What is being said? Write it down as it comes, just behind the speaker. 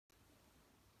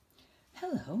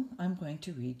Hello, I'm going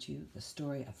to read you the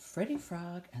story of Freddy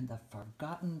Frog and the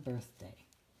Forgotten Birthday.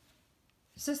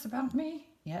 Is this about me?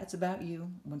 Yeah, it's about you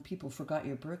when people forgot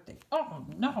your birthday. Oh,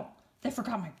 no. They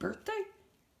forgot my birthday?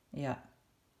 Yeah.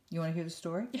 You want to hear the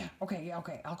story? Yeah, okay.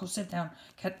 I'll go sit down.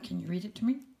 Can you read it to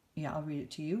me? Yeah, I'll read it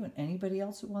to you and anybody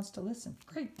else who wants to listen.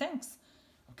 Great, thanks.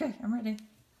 Okay, I'm ready.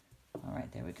 All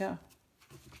right, there we go.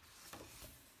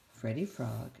 Freddy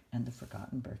Frog and the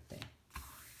Forgotten Birthday.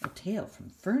 A tale from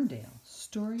Ferndale.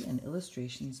 Story and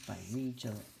illustrations by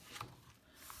read-aloud.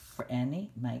 For Annie,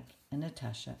 Mike, and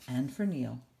Natasha, and for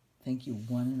Neil, thank you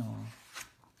one and all.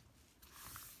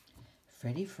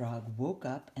 Freddy Frog woke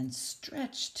up and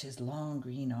stretched his long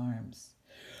green arms.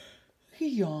 He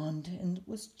yawned and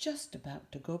was just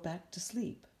about to go back to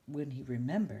sleep when he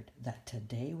remembered that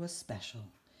today was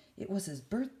special. It was his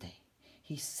birthday.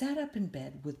 He sat up in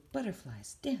bed with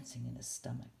butterflies dancing in his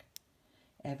stomach.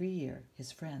 Every year,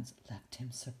 his friends left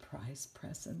him surprise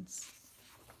presents.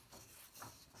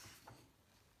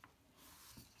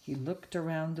 He looked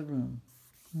around the room.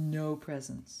 No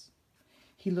presents.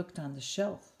 He looked on the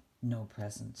shelf. No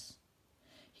presents.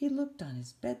 He looked on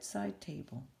his bedside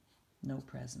table. No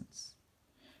presents.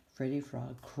 Freddy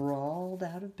Frog crawled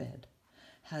out of bed,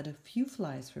 had a few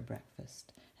flies for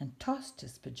breakfast, and tossed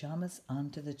his pajamas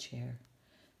onto the chair.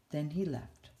 Then he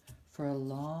left for a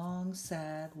long,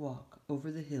 sad walk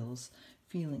over the hills,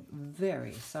 feeling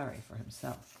very sorry for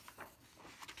himself.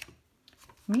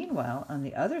 Meanwhile, on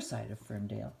the other side of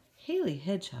Ferndale, Haley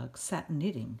Hedgehog sat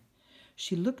knitting.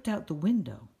 She looked out the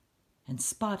window and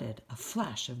spotted a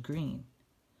flash of green.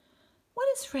 "What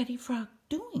is Freddy Frog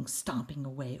doing stomping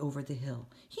away over the hill?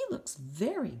 He looks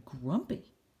very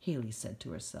grumpy," Haley said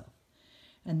to herself.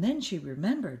 And then she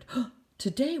remembered,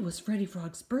 today was Freddy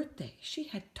Frog's birthday. She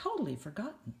had totally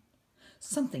forgotten.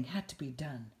 Something had to be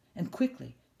done, and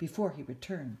quickly, before he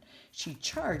returned, she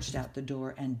charged out the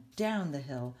door and down the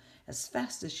hill as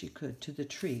fast as she could to the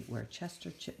tree where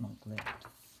Chester Chipmunk lived.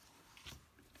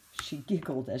 She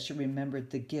giggled as she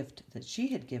remembered the gift that she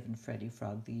had given Freddy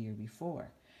Frog the year before.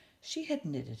 She had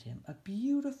knitted him a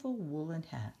beautiful woolen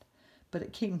hat, but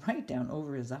it came right down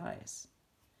over his eyes.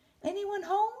 "Anyone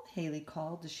home?" Haley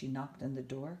called as she knocked on the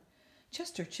door.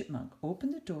 Chester Chipmunk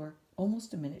opened the door almost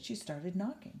the minute she started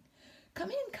knocking. Come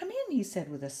in, he said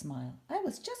with a smile. "I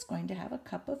was just going to have a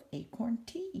cup of acorn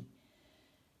tea."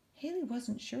 Haley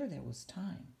wasn't sure there was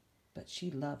time, but she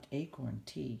loved acorn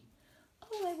tea.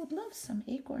 "Oh, I would love some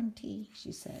acorn tea,"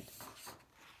 she said.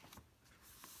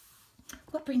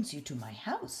 "What brings you to my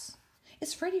house?"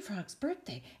 "It's Freddy Frog's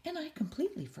birthday, and I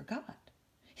completely forgot."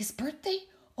 "His birthday?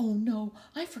 Oh, no,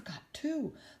 I forgot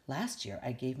too. Last year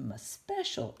I gave him a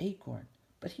special acorn,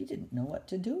 but he didn't know what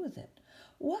to do with it."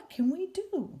 "What can we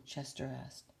do?" Chester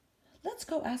asked. "Let's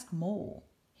go ask Mole,"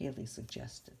 Haley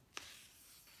suggested.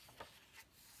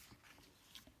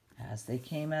 As they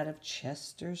came out of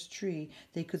Chester's tree,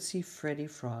 they could see Freddy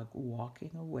Frog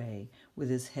walking away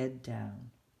with his head down.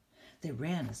 They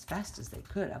ran as fast as they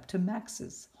could up to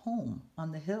Max's home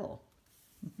on the hill.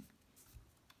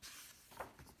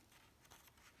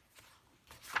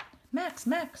 "Max,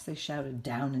 Max," they shouted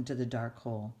down into the dark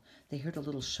hole. They heard a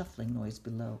little shuffling noise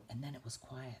below, and then it was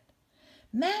quiet.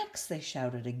 "Max," they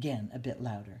shouted again, a bit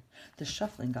louder. The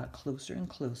shuffling got closer and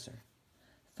closer.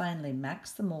 Finally,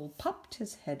 Max the Mole popped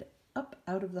his head up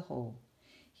out of the hole.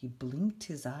 He blinked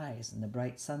his eyes in the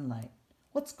bright sunlight.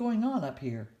 "What's going on up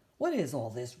here? What is all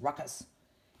this ruckus?"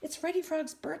 "It's Freddy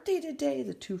Frog's birthday today,"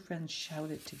 the two friends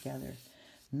shouted together.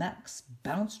 Max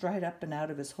bounced right up and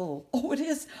out of his hole. "Oh, it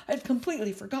is! I'd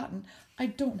completely forgotten. I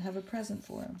don't have a present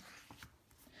for him."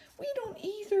 "We don't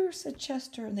either," said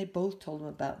Chester, and they both told him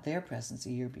about their presents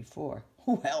a year before.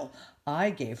 "Well,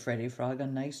 I gave Freddy Frog a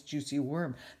nice juicy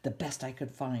worm, the best I could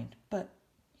find. But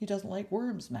he doesn't like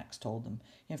worms," Max told them.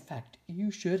 "In fact, you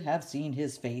should have seen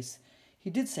his face. He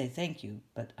did say thank you,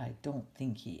 but I don't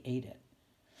think he ate it."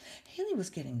 Haley was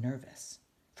getting nervous.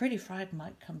 Freddy Frog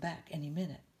might come back any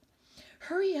minute.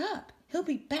 "Hurry up! He'll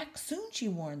be back soon," she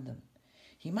warned them.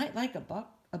 "He might like a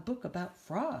book about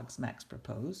frogs," Max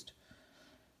proposed.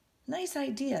 "Nice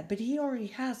idea, but he already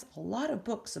has a lot of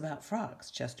books about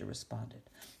frogs," Chester responded.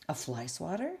 "A fly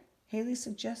swatter?" Haley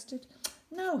suggested.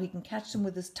 "No, he can catch them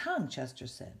with his tongue," Chester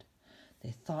said.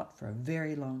 They thought for a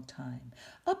very long time.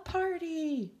 "A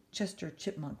party!" Chester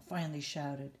Chipmunk finally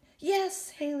shouted. "Yes!"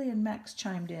 Haley and Max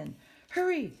chimed in.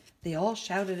 "Hurry!" They all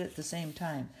shouted at the same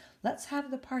time. "Let's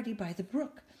have the party by the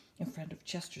brook in front of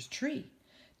Chester's tree."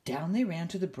 Down they ran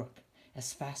to the brook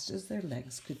as fast as their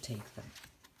legs could take them.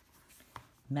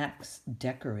 Max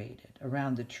decorated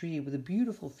around the tree with the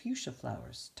beautiful fuchsia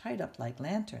flowers tied up like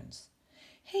lanterns.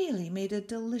 Haley made a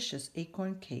delicious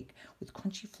acorn cake with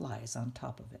crunchy flies on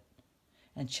top of it,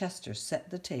 and Chester set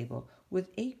the table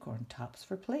with acorn tops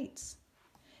for plates.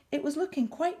 It was looking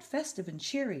quite festive and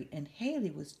cheery, and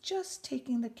Haley was just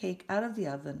taking the cake out of the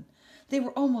oven. They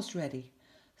were almost ready.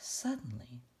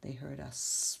 Suddenly, they heard a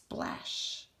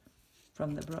splash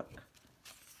from the brook.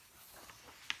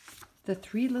 The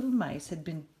three little mice had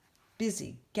been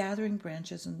busy gathering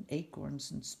branches and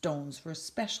acorns and stones for a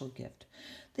special gift.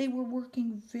 They were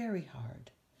working very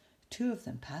hard. Two of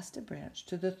them passed a branch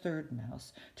to the third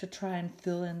mouse to try and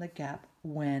fill in the gap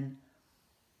when,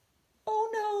 oh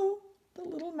no, the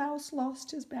little mouse lost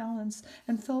his balance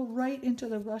and fell right into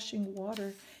the rushing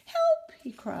water. Help,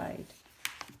 he cried.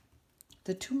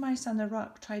 The two mice on the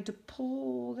rock tried to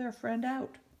pull their friend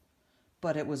out,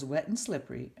 but it was wet and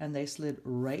slippery, and they slid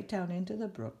right down into the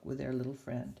brook with their little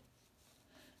friend.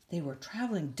 They were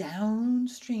traveling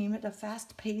downstream at a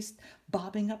fast pace,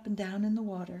 bobbing up and down in the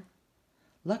water.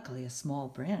 Luckily, a small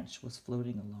branch was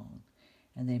floating along,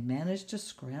 and they managed to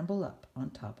scramble up on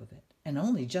top of it, and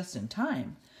only just in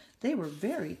time. They were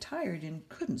very tired and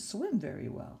couldn't swim very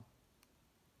well.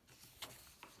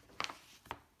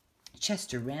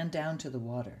 Chester ran down to the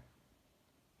water,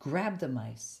 grabbed the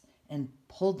mice, and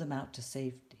pulled them out to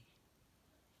safety.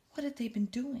 What had they been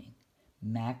doing?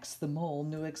 Max the mole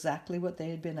knew exactly what they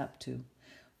had been up to.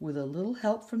 With a little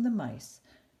help from the mice,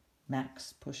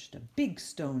 Max pushed a big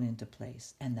stone into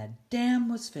place, and the dam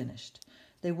was finished.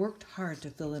 They worked hard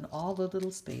to fill in all the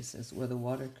little spaces where the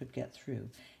water could get through,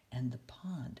 and the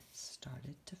pond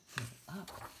started to fill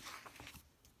up.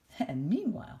 And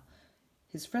meanwhile,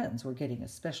 his friends were getting a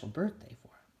special birthday for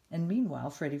him. And meanwhile,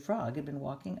 Freddy Frog had been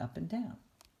walking up and down.